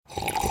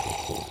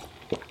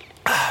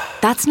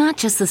That's not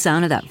just the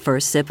sound of that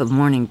first sip of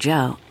Morning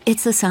Joe.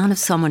 It's the sound of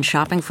someone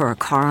shopping for a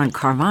car on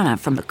Carvana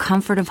from the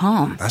comfort of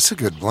home. That's a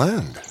good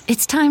blend.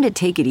 It's time to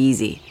take it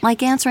easy,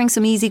 like answering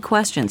some easy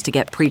questions to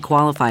get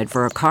pre-qualified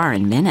for a car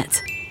in minutes.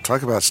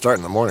 Talk about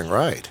starting the morning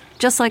right.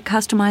 Just like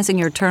customizing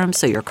your terms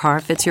so your car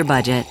fits your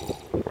budget.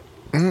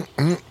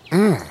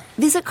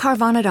 Visit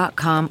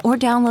Carvana.com or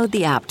download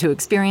the app to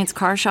experience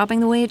car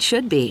shopping the way it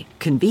should be.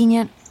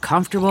 Convenient,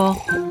 comfortable.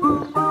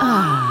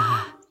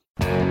 Ah.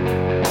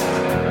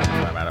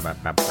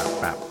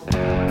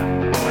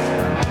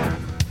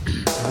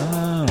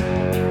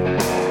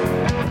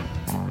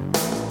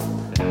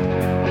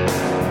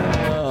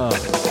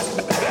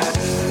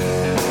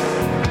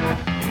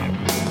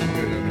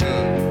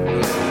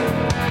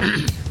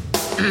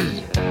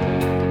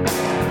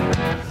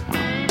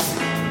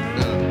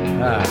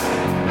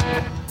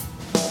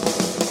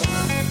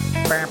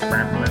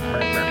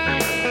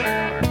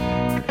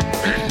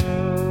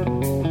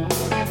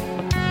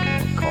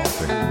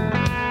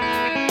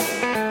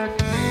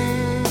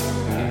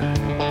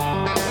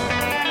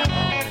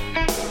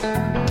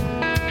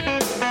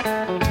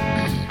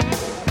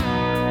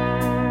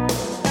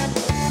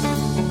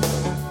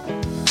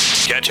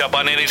 Catch up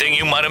on anything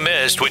you might have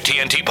missed with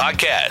TNT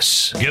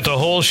Podcasts. Get the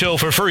whole show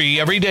for free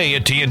every day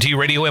at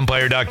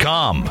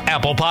TNTRadioEmpire.com,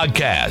 Apple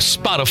Podcasts,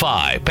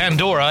 Spotify,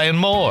 Pandora, and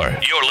more.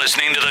 You're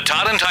listening to the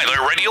Todd and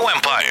Tyler Radio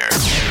Empire.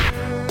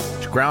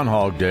 It's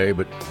Groundhog Day,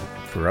 but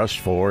for us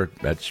four,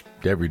 that's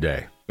every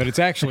day. But it's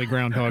actually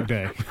Groundhog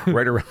Day.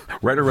 right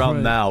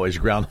around now is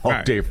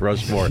Groundhog Day for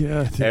us four.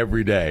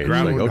 Every day.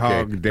 Groundhog it's like,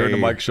 okay, Day. Turn the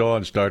mics on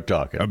and start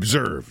talking.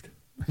 Observed.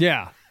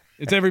 Yeah.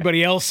 It's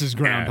everybody else's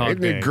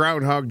Groundhog Day. Isn't it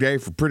Groundhog Day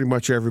for pretty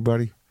much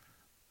everybody?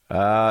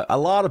 A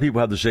lot of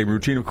people have the same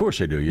routine. Of course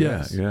they do.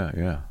 Yeah, Yes.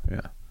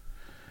 yeah.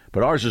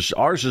 But ours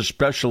is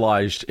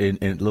specialized in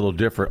a little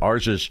different.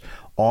 Ours is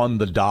on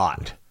the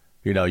dot.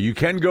 You know, you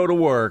can go to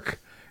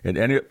work, and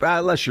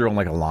unless you're on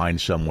like a line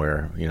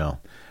somewhere, you know,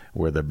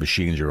 where the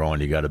machines are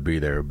on, you got to be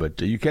there. But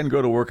you can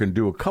go to work and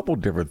do a couple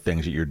different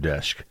things at your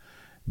desk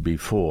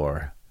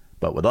before.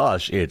 But with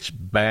us, it's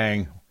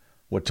bang.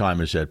 What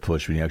time is that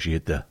push when you actually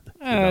hit the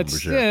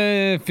numbers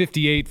there? It's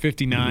 58,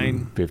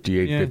 59.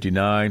 58,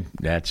 59.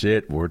 That's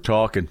it. We're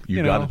talking.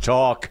 You got to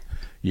talk.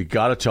 You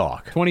got to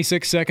talk.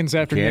 26 seconds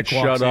after Can't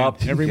Nick walks shut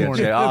up in every Can't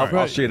morning. say,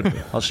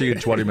 I'll see you in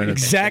 20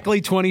 minutes.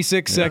 Exactly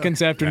 26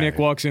 seconds after Nick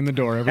walks in the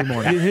door every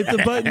morning. You hit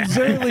the buttons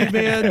early,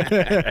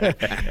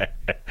 man.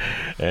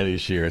 And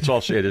he's here.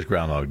 It is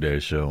Groundhog Day,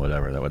 so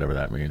whatever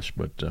that means.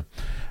 But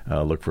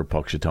look for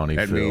Punxsutawney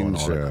That Phil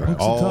means and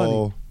all that.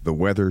 all the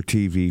weather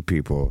TV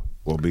people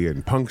will be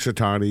in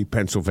Punxsutawney,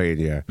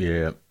 Pennsylvania.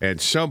 Yeah. And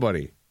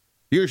somebody,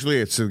 usually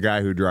it's the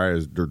guy who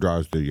draws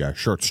the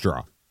short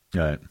straw.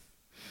 All right.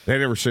 They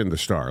never send the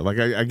star. Like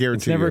I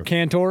guarantee It's never you.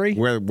 Cantori?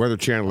 Weather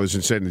Channel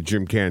isn't sending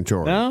Jim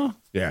Cantor. No?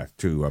 Yeah,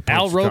 to Al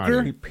Punxsutawney.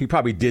 Roker? He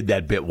probably did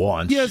that bit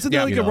once. Yeah, isn't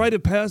there like a rite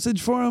of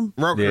passage for him?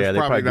 Roker's Yeah, they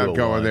probably probably do not it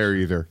going once. there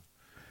either.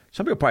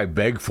 Some people probably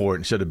beg for it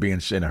instead of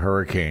being in a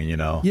hurricane, you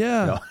know?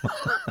 Yeah. You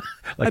know?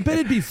 I bet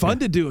it'd be fun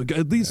to do it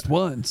at least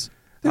once.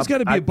 There's got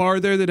to be a bar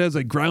there that has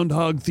a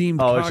groundhog-themed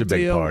cocktail. It's a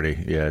big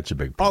party. Yeah, it's a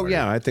big party. Oh,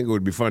 yeah, I think it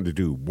would be fun to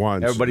do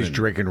once. Everybody's and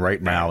drinking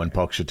right now in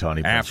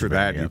Punxsutawney, after that,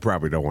 Pennsylvania. you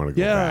probably don't want to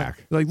go Yeah.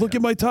 back. Like, look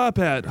at my top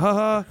hat. Ha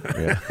ha.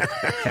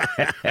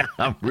 Yeah.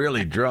 I'm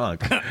really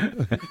drunk.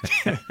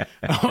 I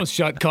almost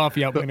shot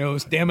coffee out my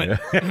nose. Damn it.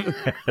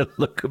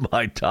 Look at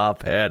my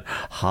top hat.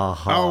 Ha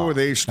ha. Oh,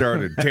 they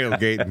started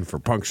tailgating for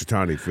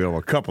Punxsutawney Phil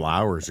a couple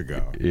hours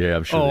ago. Yeah,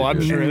 I'm sure. Oh, they I'm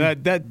do. sure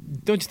that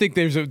don't you think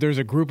there's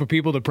a group of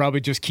people that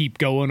probably just keep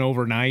going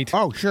overnight?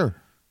 Oh, sure.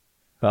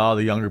 Oh,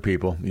 the younger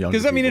people.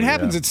 Because I mean, it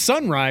happens at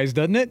sunrise,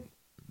 doesn't it?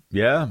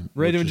 Yeah.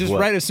 Right, which is just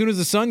what? right as soon as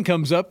the sun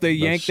comes up, they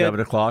About yank 7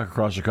 that. o'clock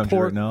across the country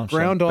poor right now.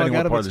 groundhog depending out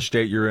what of part of its- the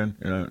state you're in.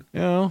 You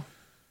know,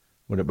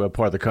 What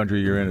part of the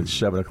country you're in, it's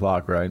 7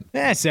 o'clock, right?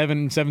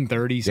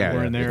 7:30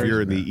 somewhere in there. If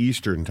you're in the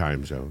Eastern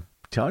time zone.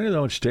 Telling you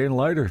though, it's staying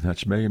lighter.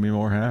 That's making me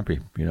more happy.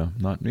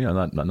 Not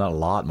a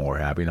lot more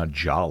happy, not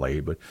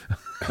jolly, but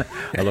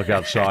I look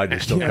outside.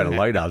 It's still kind of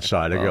light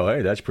outside. I go,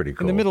 hey, that's pretty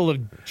cool. In the middle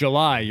of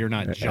July, you're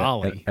not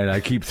jolly. And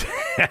I keep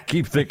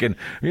thinking,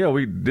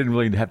 we didn't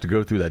really have to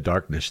go through that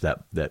darkness.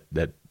 That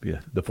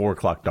the 4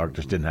 o'clock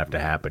darkness didn't have to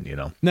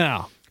happen.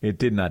 No. It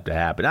didn't have to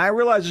happen. I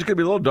realize it's going to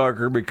be a little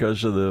darker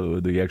because of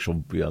the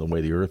actual the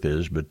way the Earth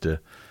is, but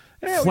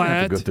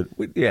Flat.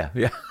 Yeah.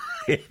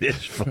 It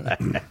is flat.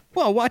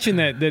 Well, watching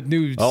that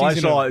new Oh, I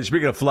season saw. of,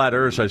 Speaking of flat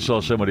Earths, I saw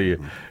somebody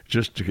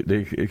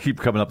they keep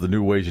coming up with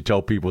new ways to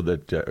tell people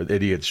that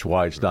idiots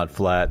why it's not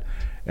flat,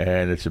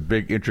 and it's a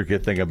big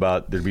intricate thing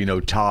about there'd be no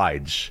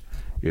tides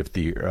if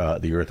the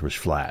Earth was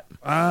flat.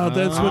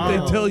 That's what they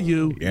tell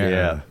you.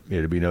 Yeah,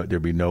 there'd be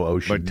no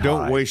ocean. But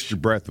don't tides. waste your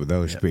breath with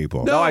those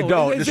people. No, I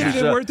don't. Is This it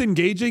is, worth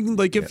engaging?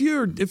 Like if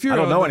you're I on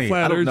don't know the any- I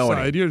flat don't Earth know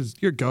any. side,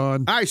 you're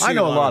gone. I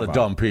know a lot of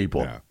dumb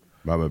people. Yeah.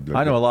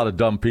 I know a lot of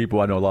dumb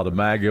people. I know a lot of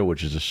MAGA,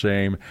 which is the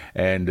same,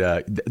 and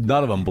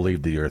none of them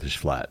believe the Earth is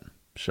flat.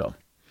 So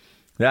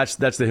that's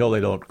the hill they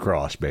don't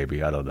cross,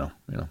 baby. I don't know.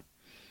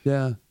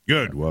 Yeah.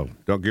 Good. Well,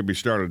 don't get me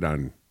started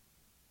on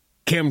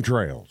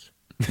chemtrails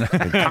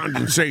and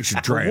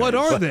condensation trails. What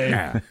are they?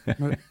 Yeah.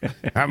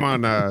 I'm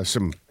on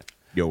some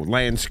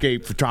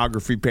landscape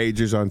photography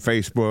pages on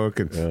Facebook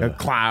and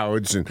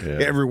clouds, and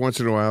every once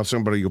in a while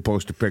somebody will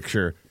post a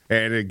picture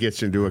and it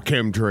gets into a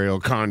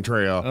chemtrail,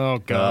 contrail. Oh,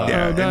 God.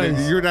 Yeah, Oh, nice. and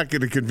then you're not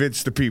going to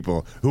convince the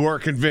people who are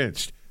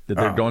convinced That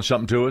they're doing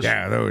something to us?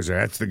 Yeah,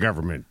 that's the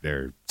government.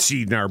 They're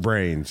seeding our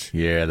brains.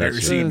 Yeah, they're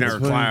that's seeding That's our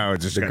funny.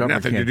 clouds. It's The got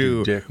government nothing to can't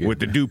do do dick, yeah. with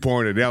the dew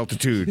point at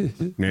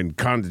altitude and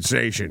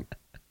condensation.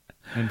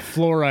 And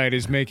fluoride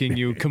is making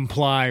you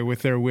comply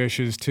with their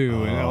wishes,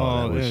 too.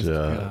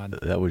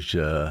 That was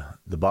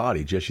the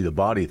body. Jesse the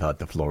Body thought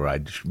the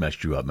fluoride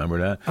messed you up. Remember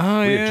that?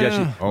 Oh, We had yeah.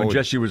 Jesse, when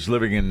Jesse was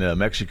living in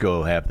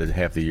Mexico half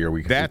the year,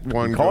 we That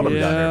one called him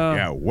goes- down there.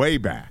 Yeah, way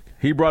back.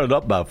 He brought it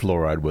up about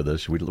fluoride with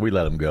us. We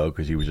let him go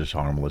because he was just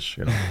harmless.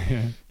 You know.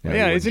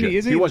 Yeah, isn't he?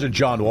 He wasn't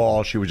John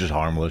Walsh. He was just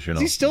harmless. You know.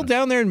 Is he still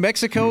down there in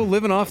Mexico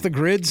living off the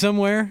grid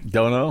somewhere?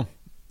 Don't know.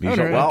 He's I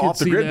don't know. I well, could off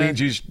the see grid that. means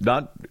he's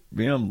not,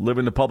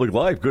 living the public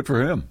life. Good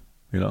for him.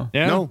 You know.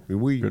 Yeah. No,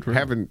 we Good for him.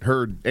 haven't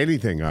heard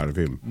anything out of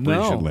him No.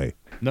 recently.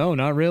 No,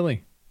 not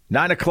really.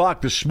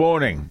 9:00 this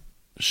morning,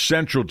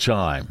 Central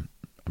Time.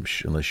 I'm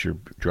sure, unless you're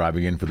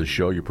driving in for the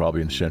show, you're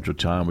probably in Central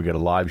Time. We got a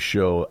live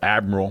show,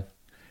 Admiral,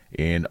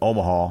 in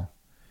Omaha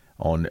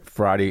on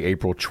Friday,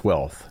 April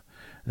 12th.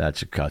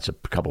 That's a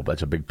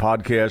big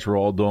podcast we're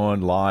all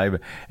doing live,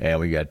 and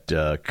we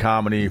got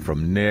comedy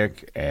from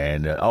Nick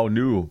and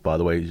new, by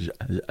the way,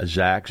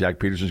 Zach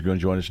Peterson's going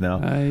to join us now.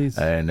 Nice.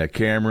 And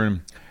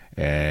Cameron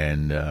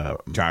and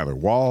Tyler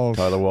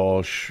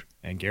Walsh.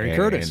 And Gary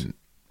Curtis.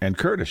 And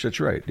Curtis, that's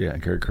right. Yeah,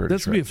 and Gary Curtis.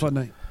 That's going to be a right. fun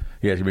night.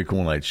 Yeah, it's going to be a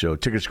cool night. So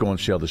tickets go on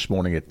sale this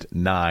morning at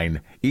 9,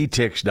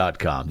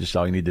 etix.com. Just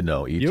all you need to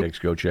know. Etix,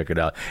 go check it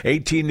out.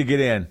 18 to get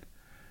in.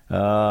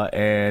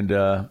 And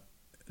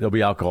there'll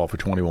be alcohol for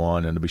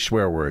 21, and there'll be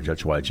swear words.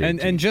 That's why it's 18.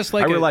 And just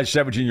like I realize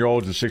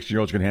 17-year-olds and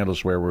 16-year-olds can handle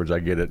swear words. I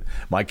get it.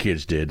 My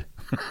kids did.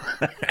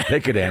 They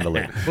could handle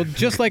it. Well,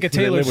 just like a They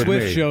Taylor live with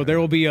Swift me. show, there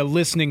will be a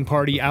listening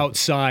party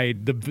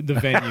outside the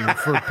venue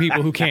for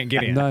people who can't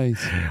get in.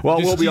 Nice. Well,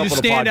 Just- we'll be you up just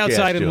on a podcast, stand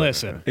outside and too.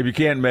 listen. If you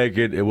can't make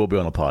it, it will be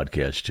on a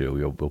podcast, too.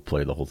 We'll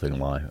play the whole thing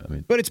live. I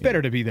mean, But it's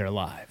better to be there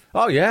live.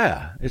 oh,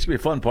 yeah. It's going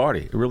to be a fun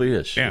party. It really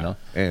is. Yeah. You know?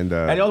 And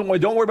don't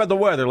worry about the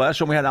weather. Last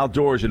time we had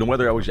outdoors, and the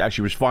weather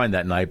was fine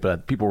that night,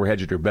 but people were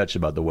hedging their bets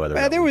about the weather.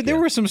 There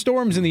were some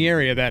storms in the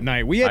area that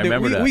night. We had I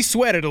remember that. we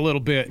sweated a little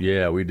bit.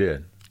 Yeah, we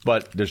did.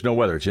 But there's no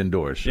weather. It's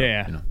indoors. So,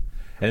 Yeah. And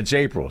it's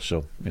April,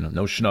 so,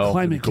 no snow.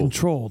 Climate It'll be cool.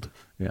 controlled.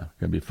 Yeah, going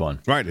to be fun.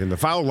 right, and the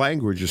foul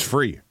language is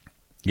free.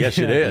 Yes,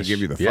 it They is. give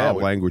you the Yeah, foul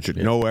language at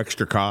no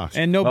extra cost.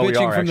 And no Well, we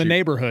bitching are from the actually-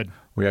 neighborhood.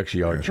 We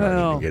actually are trying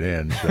Well. to get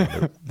in. So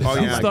Oh,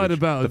 yeah. It's not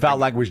about the foul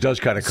language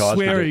does kind of cost.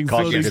 swearing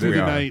cost floating you through to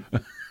the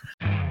get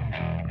in.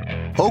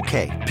 night.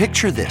 Okay,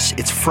 picture this.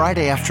 It's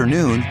Friday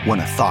afternoon when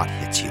a thought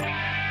hits you.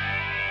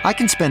 I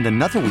can spend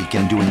another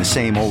weekend doing the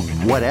same old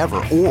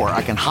whatever, or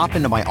I can hop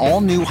into my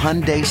all-new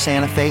Hyundai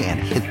Santa Fe and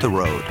hit the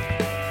road.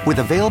 With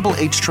available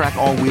H-Track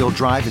all-wheel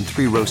drive and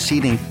 3-row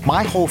seating,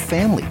 my whole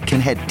family can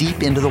head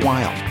deep into the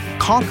wild.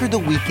 Conquer the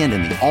weekend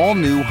in the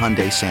all-new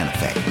Hyundai Santa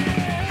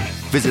Fe.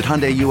 Visit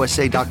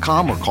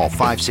HyundaiUSA.com or call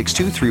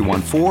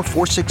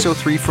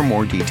 562-314-4603 for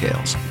more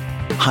details.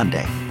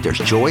 Hyundai, there's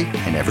joy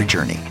in every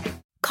journey.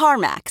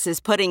 CarMax is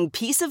putting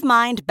peace of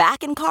mind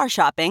back in car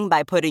shopping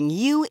by putting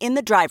you in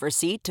the driver's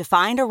seat to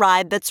find a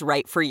ride that's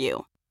right for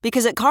you.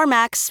 Because at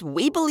CarMax,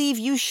 we believe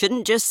you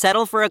shouldn't just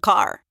settle for a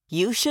car.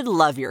 You should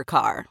love your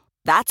car.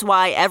 That's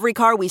why every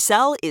car we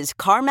sell is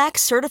CarMax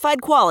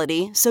certified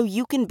quality, so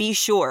you can be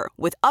sure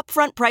with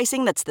upfront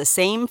pricing that's the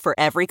same for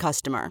every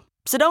customer.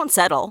 So don't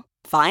settle.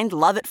 Find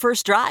love at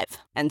first drive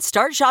and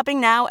start shopping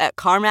now at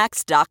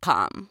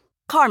CarMax.com.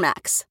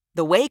 CarMax,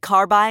 the way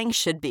car buying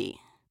should be.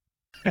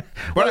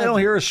 Well, I don't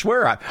hear us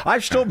swear.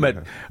 I've still met,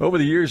 over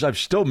the years, I've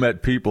still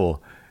met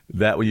people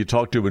that when you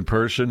talk to them in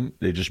person,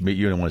 they just meet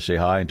you and want to say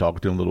hi and talk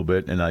to them a little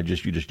bit, and you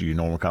just do your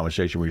normal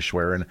conversation where you're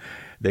swearing.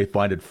 They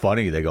find it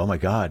funny. They go, "Oh my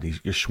God,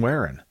 you're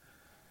swearing."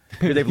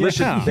 They've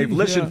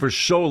listened for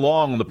so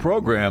long on the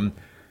program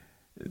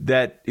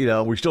that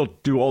we still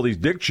do all these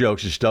dick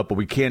jokes and stuff, but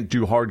we can't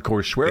do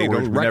hardcore swear They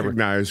words. don't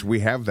recognize we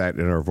have that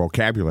in our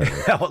vocabulary.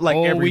 like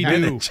Oh, every we do.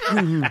 minute.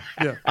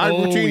 I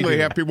Oh, we routinely do.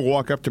 have people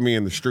walk up to me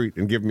in the street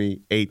and give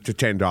me $8 to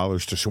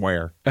 $10 to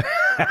swear.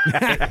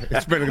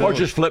 It's been a Or little-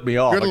 just flip me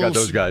off. I good got little-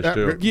 those guys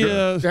too.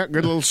 Yeah.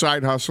 Good little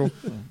side hustle.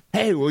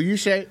 Hey, will you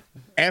say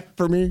F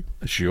for me?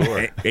 Sure.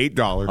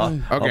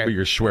 $8. I'll be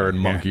your swearing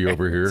monkey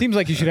over here. Seems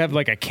like you should have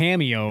like a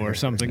cameo or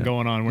something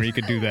going on where you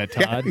could do that,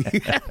 Todd.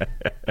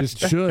 Just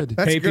should.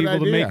 That's Pay a good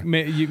people idea.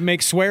 to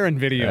make swearing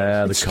videos.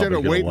 The Instead company's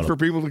of gonna waiting want for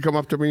people to come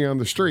up to me on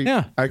the street,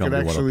 Yeah. I could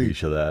company want a actually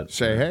piece of that.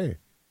 say, hey.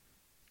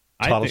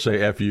 Todd will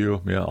say F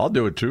you. Yeah, I'll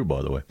do it too,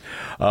 by the way.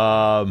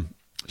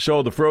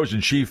 So the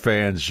Frozen Chief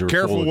fans are full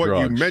Careful of what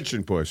drugs. you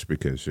mention, Puss,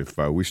 because if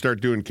we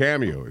start doing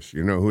cameos,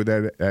 you know who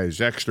that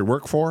is extra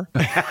work for?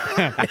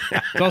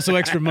 It's also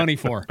extra money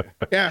for.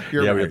 Yeah,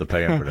 you're Yeah, right. we have to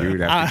pay him for that. You'd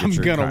have to I'm get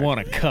your gonna cut.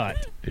 want to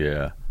cut.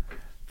 Yeah.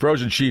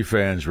 Frozen Chief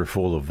fans were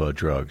full of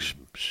drugs.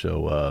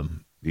 So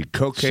The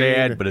cocaine.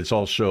 Sad, but it's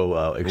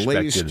also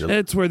expected.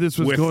 That's where this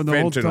was with going the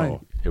whole fentanyl.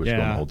 time. It was going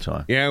the whole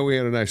time. Yeah, we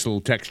had a nice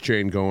little text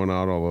chain going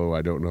on, although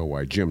I don't know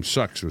why Jim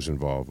Sucks was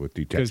involved with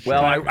the text chain.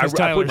 Well,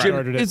 I put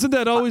Jim. Isn't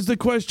that always the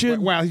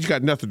question? Well, he's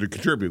got nothing to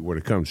contribute when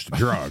it comes to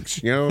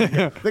drugs. You know,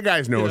 the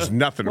guy knows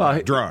nothing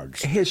about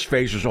drugs. His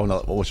face was on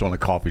the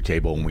coffee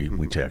table when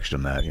we texted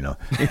him that. You know,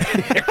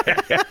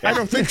 I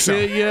don't think so.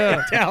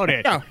 Yeah, doubt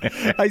it. No.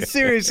 I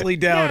seriously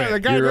doubt The it.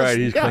 guy you're does- right.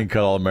 He's clean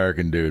cut all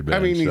American dude. Man, I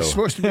mean, he's so.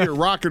 supposed to be a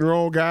rock and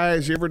roll guy.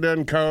 Has he ever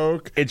done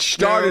coke? It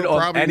started No, on,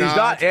 probably and he's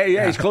not.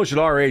 Yeah, he's closer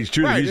to our age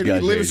too. Right, Than these and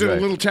guys. he lives age, in right.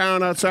 a little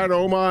town outside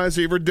Omaha. Has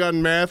he ever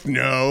done meth?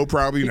 No,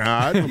 probably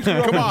not.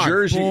 Come on.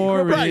 Jersey,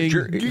 Boring. right?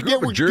 You You get-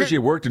 from Jersey,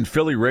 worked in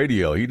Philly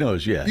radio. He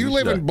knows. Yeah, You he's,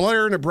 live in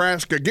Blair,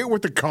 Nebraska. Get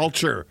with the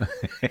culture.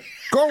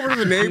 Go over to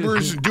the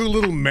neighbors and do a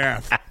little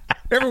meth.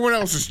 Everyone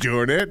else is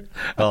doing it.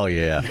 Oh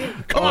yeah,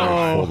 Come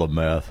on. full of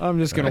meth. I'm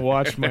just gonna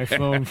watch my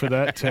phone for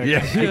that text. Yeah,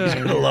 he's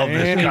gonna love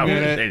this Any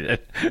conversation.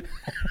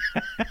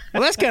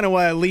 Well, that's kind of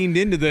why I leaned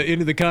into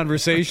the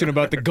conversation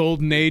about the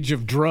golden age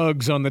of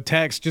drugs on the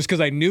text, just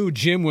because I knew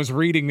Jim was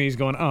reading these,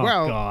 going, "Oh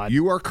Well, God."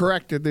 you are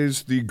correct. It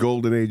is the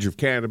golden age of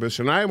cannabis,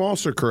 and I am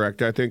also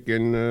correct. I think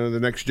in the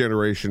next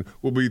generation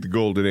will be the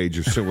golden age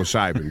of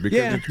psilocybin because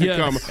Yeah. it's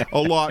become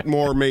a lot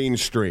more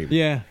mainstream.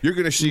 Yeah. You're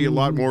going to see a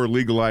lot more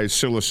legalized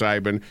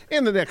psilocybin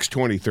in the next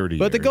 20, 30 years.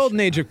 But the golden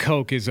age of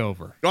coke is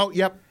over. Oh,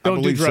 yep. Don't I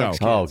do believe drugs,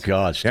 so. Oh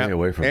God, stay Yep.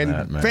 away from and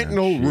that, man.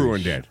 fentanyl Jeez.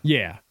 ruined it.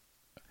 Yeah.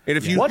 And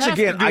if you Once have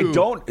again, to I do-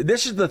 don't.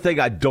 This is the thing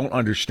I don't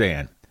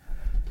understand: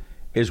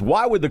 is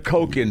why would the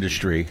coke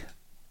industry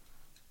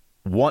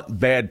want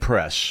bad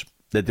press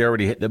that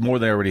more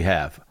than they already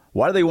have?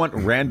 Why do they want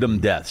random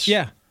deaths?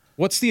 Yeah.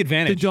 What's the They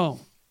advantage? don't.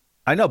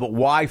 I know, but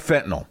why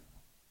fentanyl?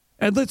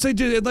 And let's say,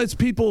 unless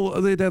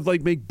people they'd have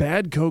make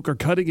bad coke or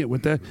cutting it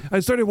with that. I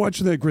started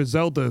watching that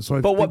Griselda, so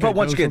I. But think I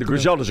once know again, the something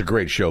Griselda's a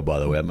great show, by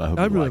the way.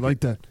 I really like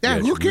that. Yeah,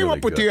 it's who came really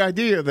up with good. the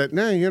idea that,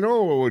 you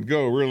know what would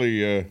go really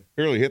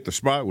hit the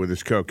spot with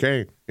this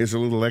cocaine is a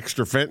little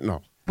extra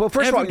fentanyl. Well,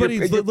 first of all,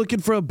 Everybody's you're, looking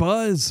for a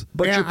buzz.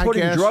 but Yeah, you're I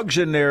putting guess. drugs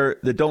in there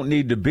that don't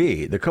need to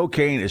be. The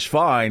cocaine is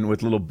fine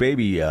with little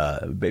baby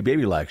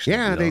laxatives.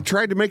 Yeah, you know? they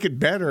tried to make it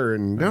better,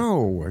 and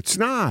no, it's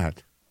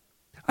not.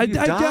 I You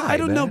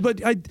don't know, man.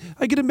 but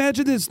I can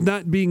imagine this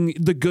not being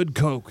the good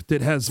coke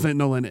that has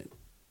fentanyl in it.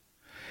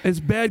 It's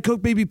bad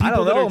coke. Maybe people I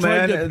don't that know, are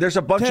trying man. to There's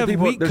a bunch to of have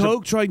people- weak there's a-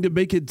 coke trying to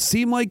make it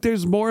seem like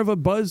there's more of a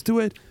buzz to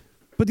it.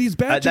 But these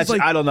batches,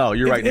 I don't know.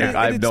 You're right, Nick.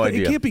 I have no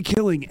idea. It can't be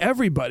killing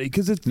everybody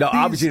because it's No,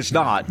 obviously it's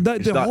not. The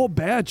It's not. whole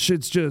batch,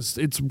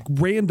 it's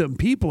random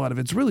people out of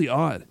it. It's really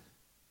odd.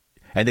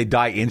 And they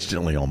die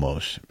instantly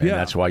almost. And Yeah.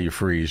 that's why you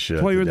freeze.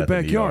 That's why you're in to the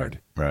death backyard.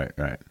 Right.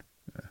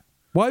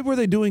 Why were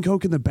they doing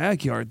coke in the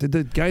backyard? Did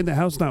the guy in the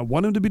house not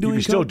want him to be You doing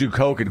can coke? still do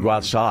coke and go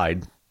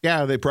outside.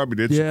 Yeah, they probably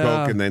did some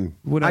coke and then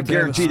Would I have to have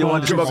a guarantee they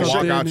wanted to smoke smoke or a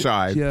something. walk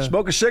outside. Yeah.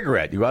 Smoke a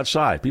cigarette. You go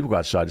outside. People go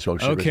outside to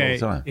smoke cigarettes Okay.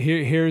 all the time.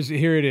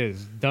 Here it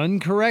is.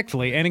 Done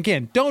correctly. And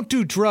again, don't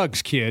do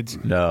drugs, kids.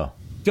 No.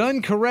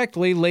 Done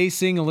correctly,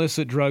 lacing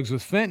illicit drugs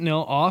with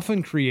fentanyl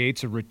often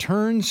creates a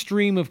return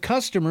stream of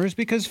customers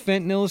because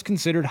fentanyl is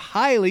considered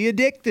highly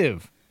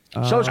addictive.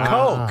 So's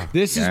coke.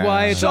 This is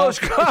why it's So's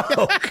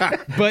coke.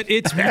 but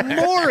it's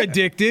more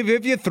addictive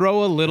if you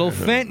throw a little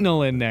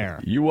fentanyl in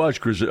there. You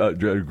watch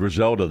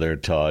Griselda there,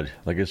 Todd.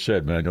 Like I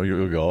said, man,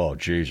 you'll go, oh,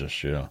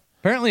 Jesus, yeah.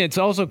 Apparently, it's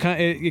also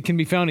it can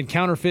be found in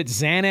counterfeit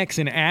Xanax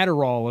and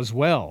Adderall as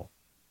well.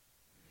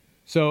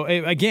 So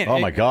again, Oh,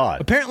 my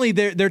God. Apparently,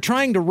 they're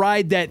trying to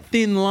ride that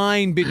thin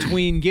line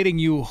between getting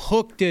you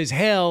hooked as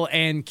hell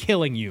and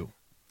killing you.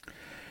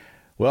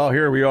 Well,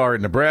 here we are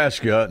in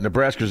Nebraska.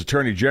 Nebraska's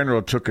Attorney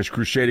General took his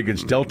crusade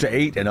against Delta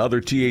 8 and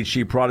other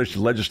THC products to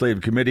the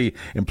Legislative Committee,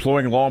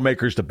 imploring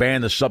lawmakers to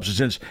ban the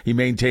substances he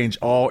maintains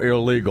all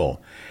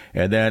illegal.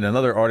 And then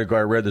another article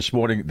I read this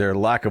morning, their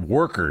lack of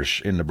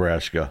workers in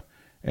Nebraska,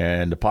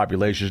 and the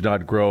population is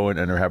not growing,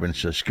 and they're having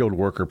a skilled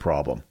worker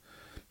problem.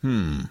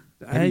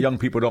 Maybe young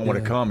people don't want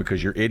to come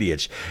because you're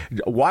idiots.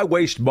 Why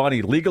waste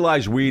money?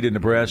 Legalize weed in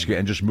Nebraska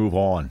and just move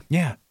on.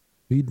 Yeah.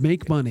 We'd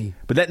make money.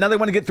 But now they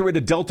want to get through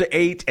into Delta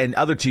 8 and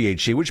other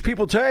THC, which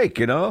people take,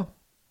 you know?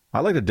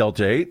 I like the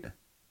Delta 8.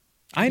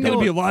 I Going to know.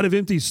 be a lot of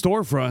empty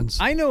storefronts.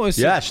 I know.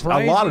 Yes, a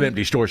lot of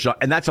empty stores.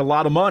 And that's a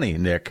lot of money,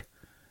 Nick.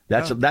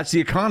 That's the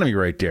economy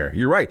right there.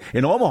 You're right.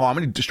 In Omaha, how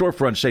many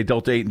storefronts say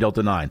Delta 8 and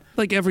Delta 9?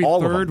 Like every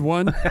All of third them.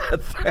 one.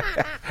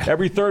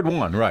 Every third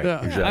one, right.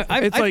 Yeah. Exactly.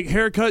 It's like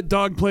haircut,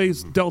 dog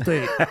place,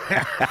 Delta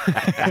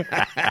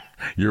 8.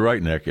 You're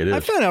right, Nick. It is. I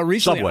found out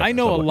recently. Subway. I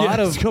know a lot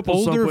Yeah, it's a of couple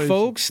older Subways.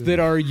 folks that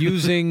are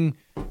using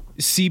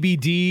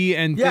CBD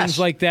and Yes. things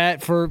like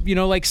that for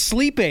like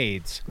sleep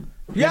aids.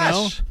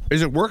 Yes.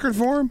 Is it working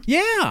for him?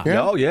 Yeah.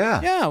 Oh, yeah.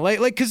 Yeah, like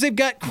because they've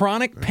got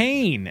chronic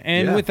pain,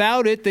 and Yeah.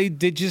 without it,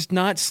 they're just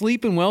not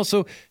sleeping well.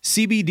 So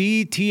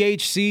CBD,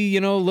 THC,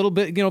 a little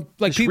bit, like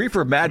This people.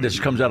 reefer madness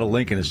comes out of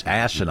Lincoln is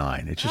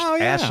asinine. It's just Oh,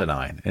 yeah.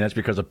 asinine. And that's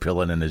because of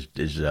Pillen and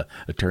his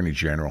attorney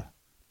general.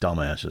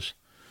 Dumbasses.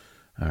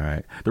 All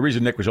right. The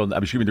reason Nick was on,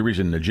 the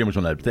reason Jim was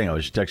on that thing, I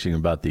was texting him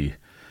about the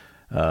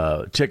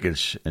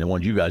tickets, and I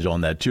wanted you guys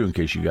on that too, in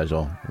case you guys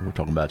all were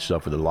talking about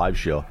stuff for the live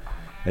show.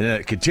 And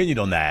then it continued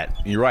on that.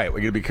 You're right. We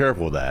got to be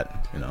careful with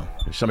that. You know,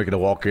 if somebody could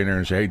walk in there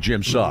and say, "Hey,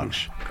 Jim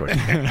sucks."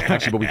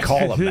 Actually, but we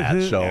call him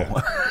that. So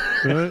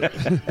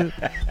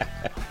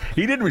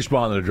he didn't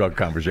respond to the drug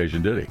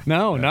conversation, did he?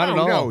 No, not at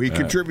all. No, he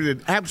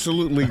contributed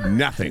absolutely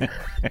nothing.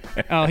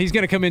 Oh, he's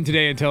going to come in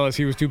today and tell us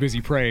he was too busy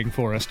praying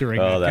for us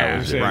during that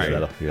conversation.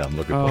 Right. Yeah, I'm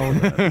looking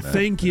forward to that.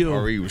 Thank you.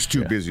 Or he was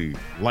too busy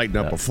lighting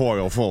up a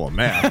foil full of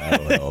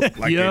meth,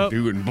 like they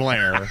do in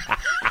Blair.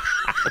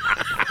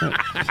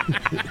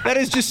 That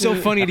is just so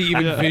funny to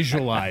even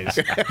visualize.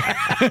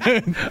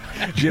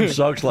 Jim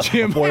sucks like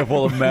a foil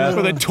full of meth.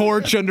 With a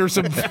torch under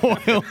some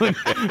foil.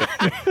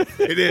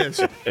 It is.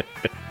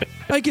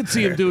 I could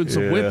see him doing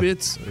some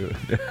whippets.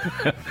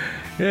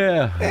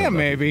 Yeah,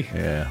 maybe.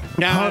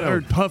 Yeah.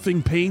 Or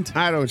puffing paint.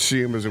 I don't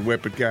see him as a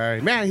whippet guy.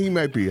 Man, he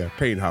might be a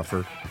paint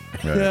huffer.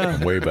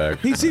 Yeah. Way back.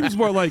 He seems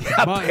more like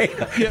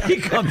He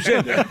comes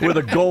in with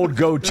a gold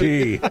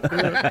goatee.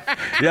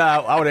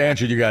 I would have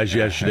answered you guys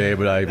yesterday,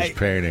 but I was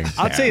painting.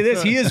 I'll tell you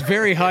this: he is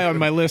very high on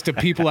my list of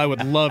people I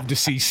would love to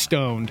see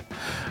stoned.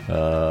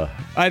 I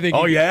think.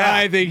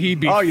 I think he'd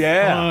be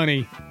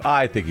funny.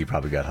 I think he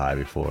probably got high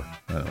before.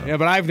 Yeah,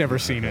 but I've never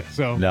seen it.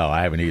 So no,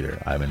 I haven't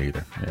either.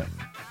 Yeah,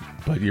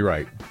 but you're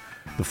right.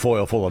 The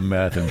foil full of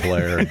meth and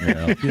Blair,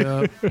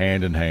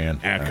 hand in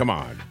hand. Come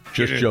on.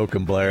 Just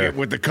joking, Blair. Get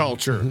with the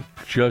culture.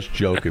 Just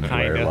joking,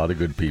 Blair. A lot of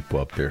good people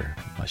up there.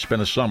 I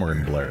spent a summer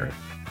in Blair.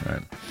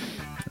 Right.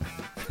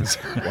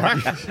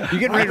 What? You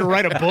getting ready to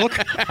write a book?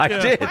 I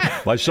did.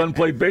 My son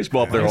played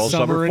baseball up there all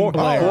summer.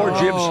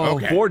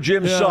 Four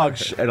Jim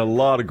Sucks, and a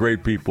lot of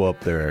great people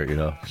up there,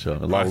 So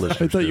a lot of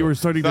listeners. I thought you were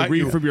starting to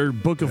read from your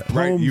book of poems.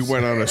 Right, you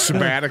went on a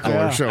sabbatical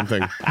or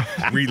something.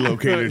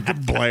 Relocated to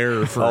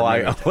Blair for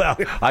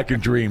I can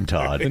dream,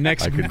 Todd. The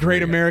next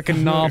great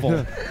American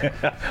novel.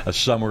 A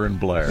Summer in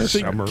Blair. I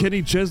think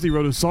Kenny Chesney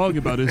wrote a song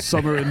about his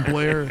summer in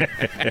Blair.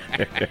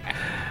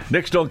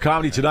 Nick's doing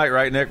comedy tonight,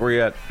 right, Nick? Where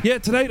you at? Yeah,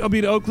 tonight I'll be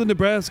in Oakland,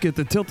 Nebraska at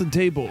the Tilted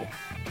Table.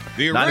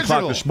 The original. 9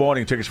 o'clock this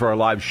morning. Tickets for our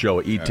live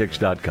show at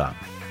etix.com.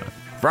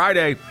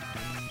 Friday.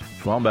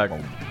 Come on back.